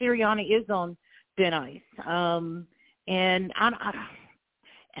think Sirianni is on thin ice, and I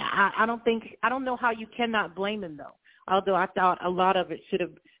don't know how you cannot blame him, though. Although I thought a lot of it should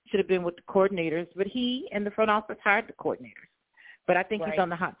have been with the coordinators, but he and the front office hired the coordinators. But I think he's on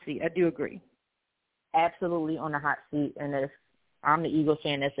the hot seat. I do agree. Absolutely on the hot seat. And if I'm the Eagles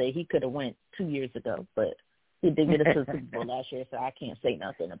fan that say he could have went 2 years ago, but he did get a Super Bowl last year, so I can't say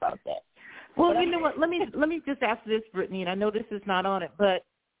nothing about that. Well, you know what? Let me just ask this, Britne, and I know this is not on it, but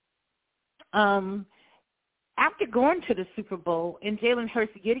after going to the Super Bowl and Jalen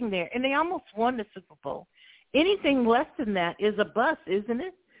Hurts getting there, and they almost won the Super Bowl, anything less than that is a bust, isn't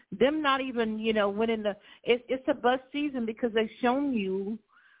it? Them not even, winning it's a bust season, because they've shown you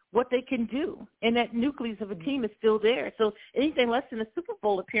what they can do, and that nucleus of a team is still there. So anything less than a Super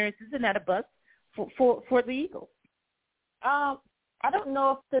Bowl appearance, isn't that a bust for the Eagles? I don't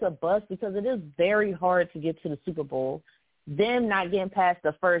know if it's a bust because it is very hard to get to the Super Bowl. Them not getting past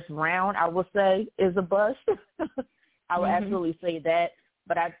the first round, I would say, is a bust. I would absolutely say that.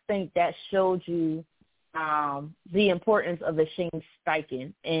 But I think that showed you the importance of Shane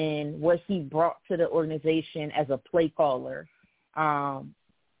Steichen and what he brought to the organization as a play caller.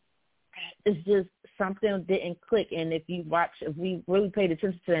 It's just something didn't click. And if we really paid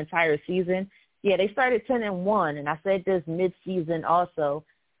attention to the entire season, yeah, they started 10-1, and I said this mid-season also.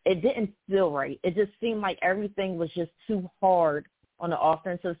 It didn't feel right. It just seemed like everything was just too hard on the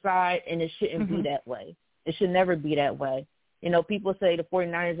offensive side, and it shouldn't be that way. It should never be that way. You know, people say the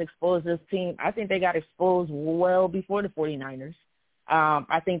 49ers exposed this team. I think they got exposed well before the 49ers.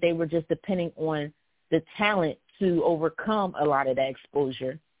 I think they were just depending on the talent to overcome a lot of that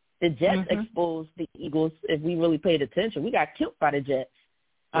exposure. The Jets exposed the Eagles. If we really paid attention, we got killed by the Jets.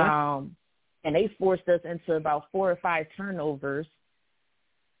 Yeah. And they forced us into about 4 or 5 turnovers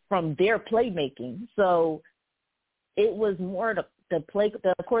from their playmaking. So it was more the play.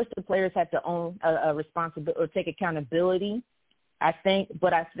 Of course, the players have to own a responsibility or take accountability, I think.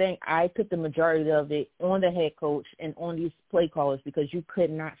 But I think I put the majority of it on the head coach and on these play callers because you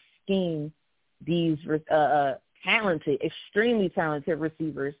could not scheme these talented, extremely talented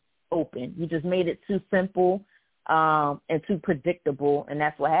receivers open. You just made it too simple. And too predictable, and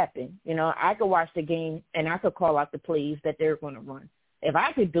that's what happened. You know, I could watch the game, and I could call out the plays that they're going to run. If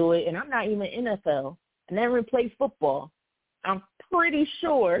I could do it, and I'm not even NFL, I never played football, I'm pretty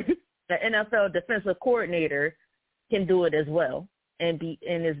sure the NFL defensive coordinator can do it as well, and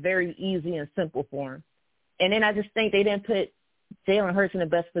it's very easy and simple for him. And then I just think they didn't put Jalen Hurts in the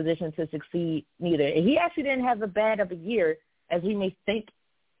best position to succeed neither. And he actually didn't have as bad of a year as we may think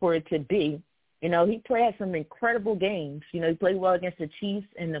for it to be. You know, he had some incredible games. You know, he played well against the Chiefs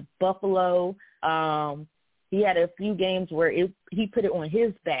and the Buffalo. He had a few games where he put it on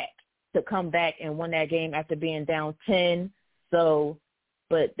his back to come back and win that game after being down 10. So,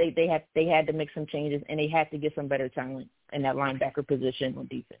 but they had to make some changes, and they had to get some better talent in that linebacker position on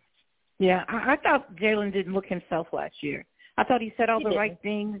defense. Yeah, I thought Jalen didn't look himself last year. I thought he said all the right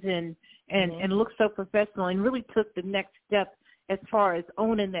things and looked so professional and really took the next step as far as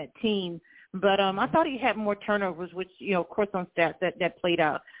owning that team. But I thought he had more turnovers, which, you know, of course on stats that played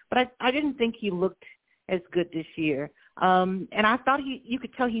out. But I didn't think he looked as good this year. And I thought you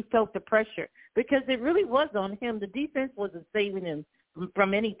could tell he felt the pressure because it really was on him. The defense wasn't saving him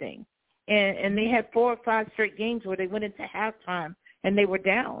from anything. And they had 4 or 5 straight games where they went into halftime and they were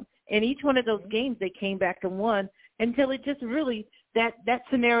down. And each one of those games they came back and won until it just really, that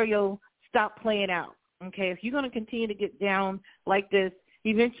scenario stopped playing out. Okay, if you're going to continue to get down like this,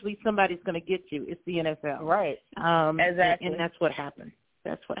 eventually somebody's going to get you. It's the NFL. Right. Exactly. And that's what happened.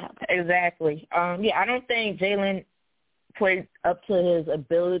 Exactly. Yeah, I don't think Jalen played up to his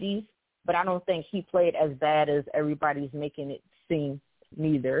abilities, but I don't think he played as bad as everybody's making it seem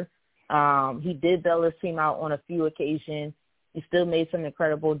neither. He did bail his team out on a few occasions. He still made some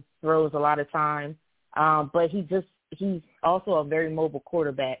incredible throws a lot of time. But he's also a very mobile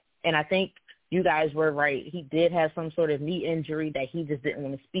quarterback. And I think you guys were right. He did have some sort of knee injury that he just didn't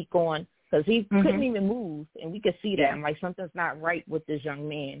want to speak on because he couldn't even move, and we could see that. I'm like, something's not right with this young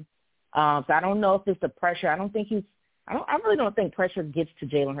man. So I don't know if it's the pressure. I really don't think pressure gets to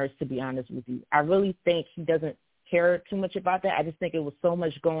Jalen Hurts, to be honest with you. I really think he doesn't care too much about that. I just think it was so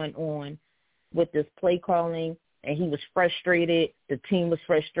much going on with this play calling, and he was frustrated. The team was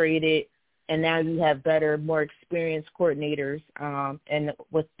frustrated. And now you have better, more experienced coordinators and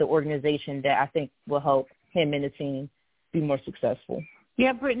with the organization that I think will help him and the team be more successful.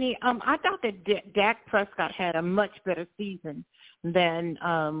 Yeah, Brittany, I thought that Dak Prescott had a much better season than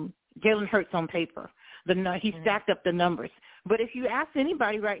Jalen Hurts on paper. He stacked up the numbers. But if you ask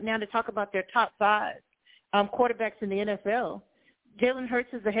anybody right now to talk about their top 5 quarterbacks in the NFL, Jalen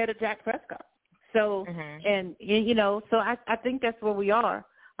Hurts is ahead of Dak Prescott. So, and you know, so I think that's where we are.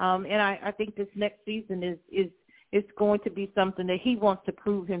 And I think this next season is going to be something that he wants to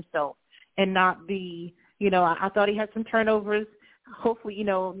prove himself and not be, you know, I thought he had some turnovers. Hopefully, you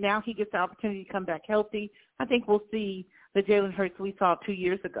know, now he gets the opportunity to come back healthy. I think we'll see the Jalen Hurts we saw 2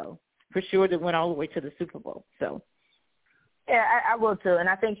 years ago, for sure, that went all the way to the Super Bowl. So, yeah, I will too. And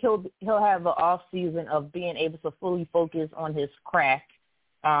I think he'll have an off season of being able to fully focus on his craft.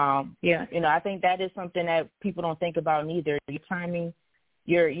 You know, I think that is something that people don't think about neither. Your timing.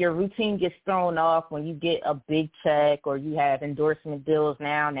 Your routine gets thrown off when you get a big check or you have endorsement deals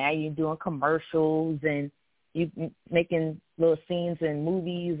now. Now you're doing commercials and you making little scenes in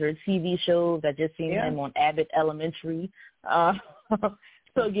movies or TV shows. I just seen him on Abbott Elementary.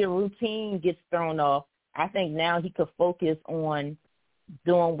 So your routine gets thrown off. I think now he could focus on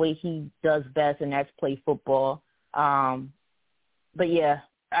doing what he does best, and that's play football. But yeah,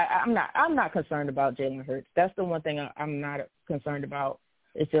 I'm not concerned about Jalen Hurts. That's the one thing I'm not concerned about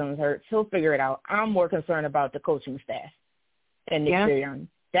is Jalen Hurts. He'll figure it out. I'm more concerned about the coaching staff and Nick Sirianni.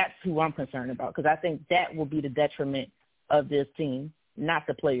 That's who I'm concerned about because I think that will be the detriment of this team, not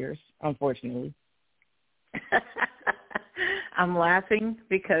the players, unfortunately. I'm laughing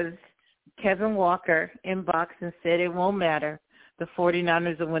because Kevin Walker inboxed and said it won't matter. The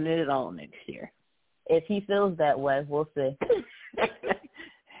 49ers are winning it all next year. If he feels that way, we'll see.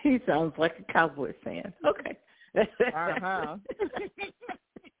 He sounds like a Cowboys fan. Okay. Uh-huh.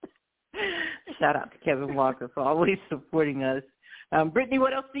 Shout out to Kevin Walker for always supporting us. Britne,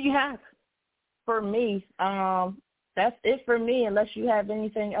 what else do you have? For me, that's it for me, unless you have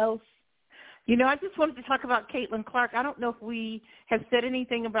anything else. You know, I just wanted to talk about Caitlin Clark. I don't know if we have said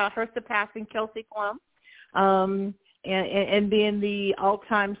anything about her surpassing Kelsey Plum and being the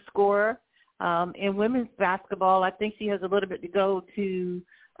all-time scorer in women's basketball. I think she has a little bit to go to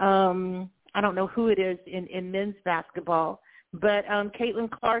I don't know who it is in men's basketball. But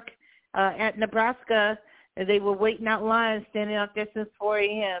Caitlin Clark at Nebraska, they were waiting out line, standing out there since 4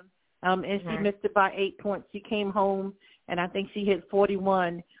 a.m., and she missed it by 8 points. She came home, and I think she hit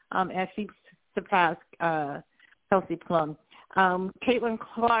 41 as she surpassed Kelsey Plum. Caitlin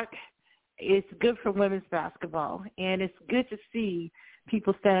Clark is good for women's basketball, and it's good to see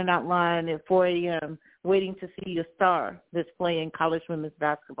people standing out line at 4 a.m. waiting to see a star that's playing college women's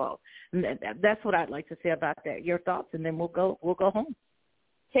basketball. And that's what I'd like to say about that. Your thoughts, and then we'll go home.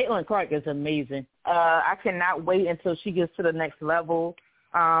 Caitlin Clark is amazing. I cannot wait until she gets to the next level.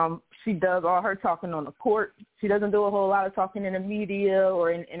 She does all her talking on the court. She doesn't do a whole lot of talking in the media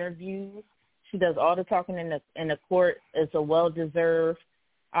or in interviews. She does all the talking in the court. It's a well-deserved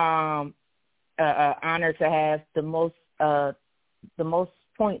honor to have the most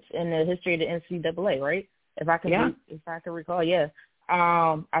points in the history of the NCAA, right? If I can recall, yeah.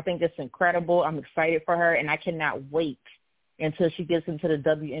 I think it's incredible. I'm excited for her, and I cannot wait until she gets into the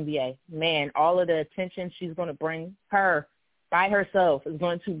WNBA. Man, all of the attention she's going to bring her by herself is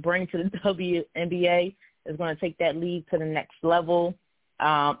going to bring to the WNBA, is going to take that league to the next level.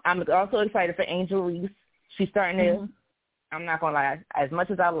 I'm also excited for Angel Reese. She's starting to, I'm not going to lie, as much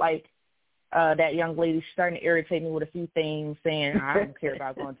as I like that young lady, she's starting to irritate me with a few things, saying, I don't care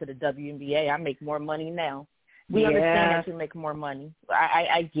about going to the WNBA. I make more money now. We understand that you make more money.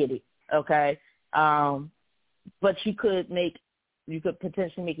 I get it, okay? But you could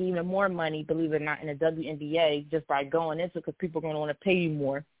potentially make even more money, believe it or not, in the WNBA just by going into it because people are going to want to pay you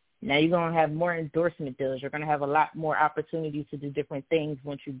more. Now you're going to have more endorsement deals. You're going to have a lot more opportunities to do different things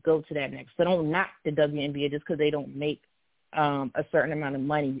once you go to that next. So don't knock the WNBA just because they don't make a certain amount of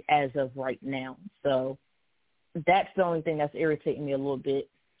money as of right now. So that's the only thing that's irritating me a little bit.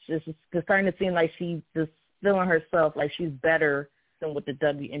 It's starting to seem like she's just feeling herself like she's better than what the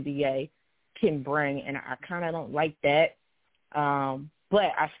WNBA can bring, and I kind of don't like that.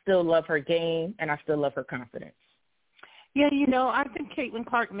 But I still love her game, and I still love her confidence. Yeah, you know, I think Caitlin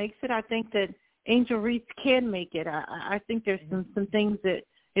Clark makes it. I think that Angel Reese can make it. I think there's some things that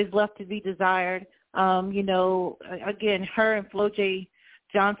is left to be desired. You know, again, her and Flo J.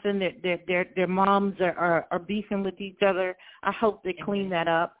 Johnson, their moms are beefing with each other. I hope they clean that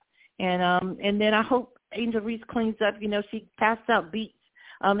up. And then I hope Angel Reese cleans up. You know, she passed out Beats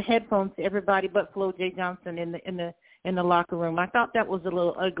headphones to everybody but Flo J. Johnson in the locker room. I thought that was a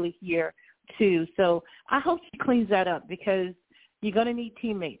little ugly here too. So I hope she cleans that up because you're going to need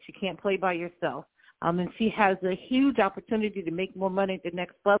teammates. You can't play by yourself. And she has a huge opportunity to make more money at the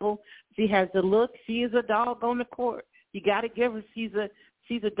next level. She has the look. She is a dog on the court. You got to give her. She's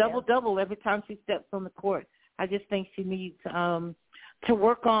a double-double every time she steps on the court. I just think she needs to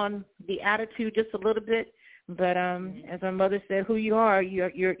work on the attitude just a little bit. But as my mother said, who you are,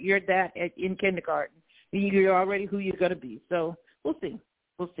 you're that in kindergarten. You're already who you're going to be. So we'll see.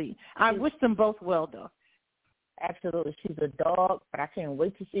 I wish them both well, though. Absolutely. She's a dog, but I can't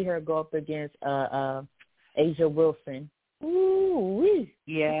wait to see her go up against Asia Wilson. Ooh,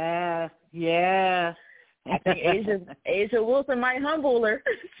 yeah. I think Asia Wilson might humble her.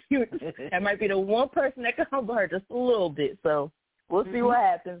 That might be the one person that can humble her just a little bit. So we'll see what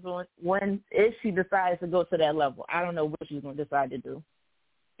happens if she decides to go to that level. I don't know what she's going to decide to do.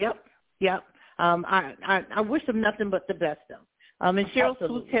 Yep. I wish them nothing but the best, though. And Cheryl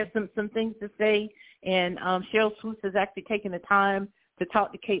Swoops has some things to say, and Cheryl Swoops has actually taken the time to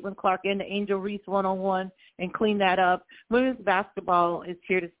talk to Caitlin Clark and the Angel Reese one-on-one and clean that up. Women's basketball is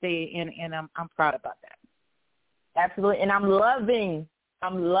here to stay, and I'm proud about that. Absolutely, and I'm loving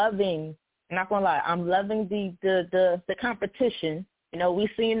I'm loving, not going to lie, I'm loving the competition. You know, we've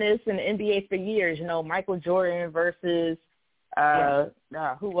seen this in the NBA for years, you know, Michael Jordan versus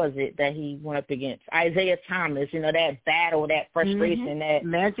who was it that he went up against? Isaiah Thomas, you know, that battle, that frustration, that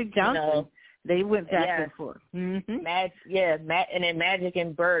Magic Johnson. You know, they went back and forth. And then Magic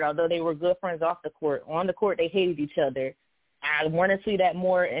and Bird, although they were good friends off the court, on the court they hated each other. I want to see that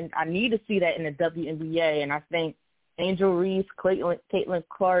more, and I need to see that in the WNBA. And I think Angel Reese, Caitlin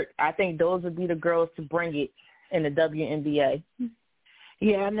Clark, I think those would be the girls to bring it in the WNBA.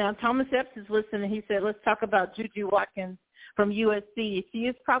 Yeah, now Thomas Epps is listening. He said, let's talk about Juju Watkins from USC. She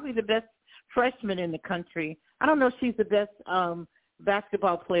is probably the best freshman in the country. I don't know if she's the best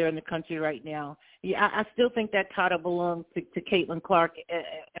basketball player in the country right now. Yeah, I still think that title belongs to Caitlin Clark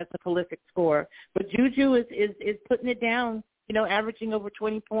as a prolific scorer. But Juju is putting it down, you know, averaging over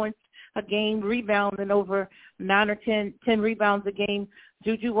 20 points a game, rebounding over 9 or 10 rebounds a game.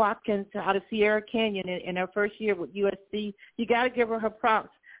 Juju Watkins out of Sierra Canyon in her first year with USC. You got to give her props.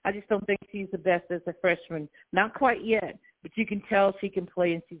 I just don't think she's the best as a freshman. Not quite yet, but you can tell she can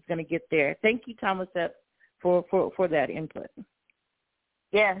play and she's going to get there. Thank you, Thomas Epps, for that input.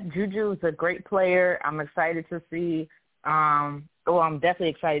 Yeah, Juju is a great player. I'm excited to see. I'm definitely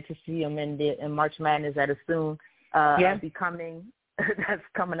excited to see him in March Madness that is soon becoming. That's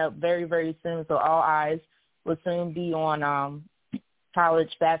coming up very, very soon. So all eyes will soon be on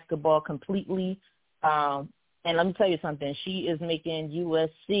college basketball completely. And let me tell you something. She is making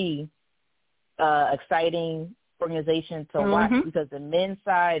USC exciting organization to watch because the men's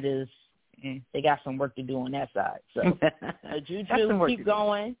side is they got some work to do on that side. So Juju, keep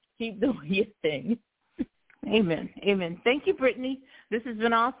going. Keep doing your thing. Amen. Amen. Thank you, Britne. This has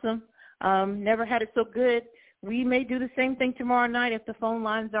been awesome. Never had it so good. We may do the same thing tomorrow night if the phone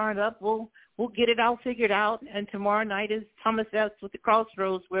lines aren't up. We'll get it all figured out. And tomorrow night is Thomas Epps with the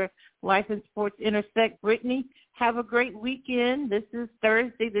Crossroads where life and sports intersect. Britne, have a great weekend. This is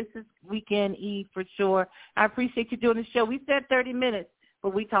Thursday. This is weekend eve for sure. I appreciate you doing the show. We said 30 minutes,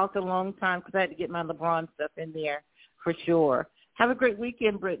 but we talked a long time because I had to get my LeBron stuff in there for sure. Have a great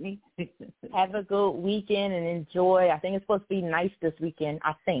weekend, Britne. Have a good weekend and enjoy. I think it's supposed to be nice this weekend,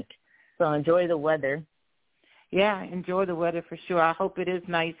 I think. So enjoy the weather. Yeah, enjoy the weather for sure. I hope it is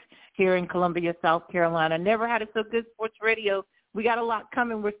nice here in Columbia, South Carolina. Never had it so good, Sports Radio. We got a lot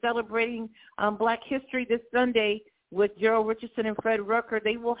coming. We're celebrating Black History this Sunday with Gerald Richardson and Fred Rucker.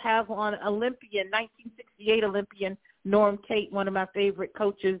 They will have on 1968 Olympian Norm Tate, one of my favorite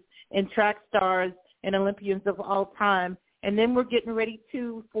coaches and track stars and Olympians of all time. And then we're getting ready,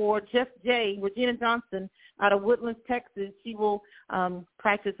 for Jeff J. Regina Johnson out of Woodlands, Texas. She will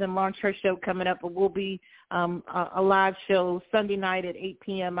practice and launch her show coming up. It will be a live show Sunday night at 8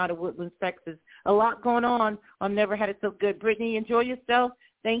 p.m. out of Woodlands, Texas. A lot going on Never Had It So Good. Britne, enjoy yourself.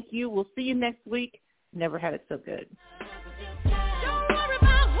 Thank you. We'll see you next week. Never Had It So Good.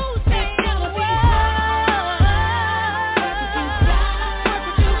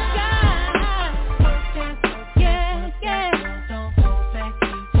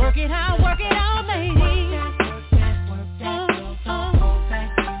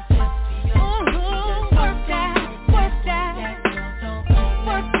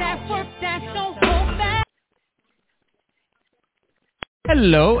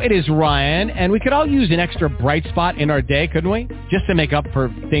 Hello, it is Ryan, and we could all use an extra bright spot in our day, couldn't we? Just to make up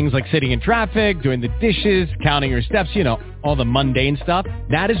for things like sitting in traffic, doing the dishes, counting your steps, you know, all the mundane stuff.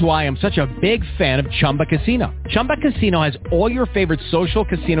 That is why I'm such a big fan of Chumba Casino. Chumba Casino has all your favorite social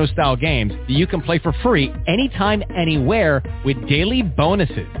casino-style games that you can play for free anytime, anywhere with daily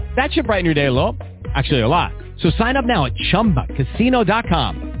bonuses. That should brighten your day a little. Actually, a lot. So sign up now at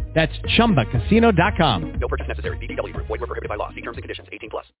ChumbaCasino.com. That's ChumbaCasino.com. No purchase necessary. VGW Group. Void where prohibited by law. See terms and conditions. 18+.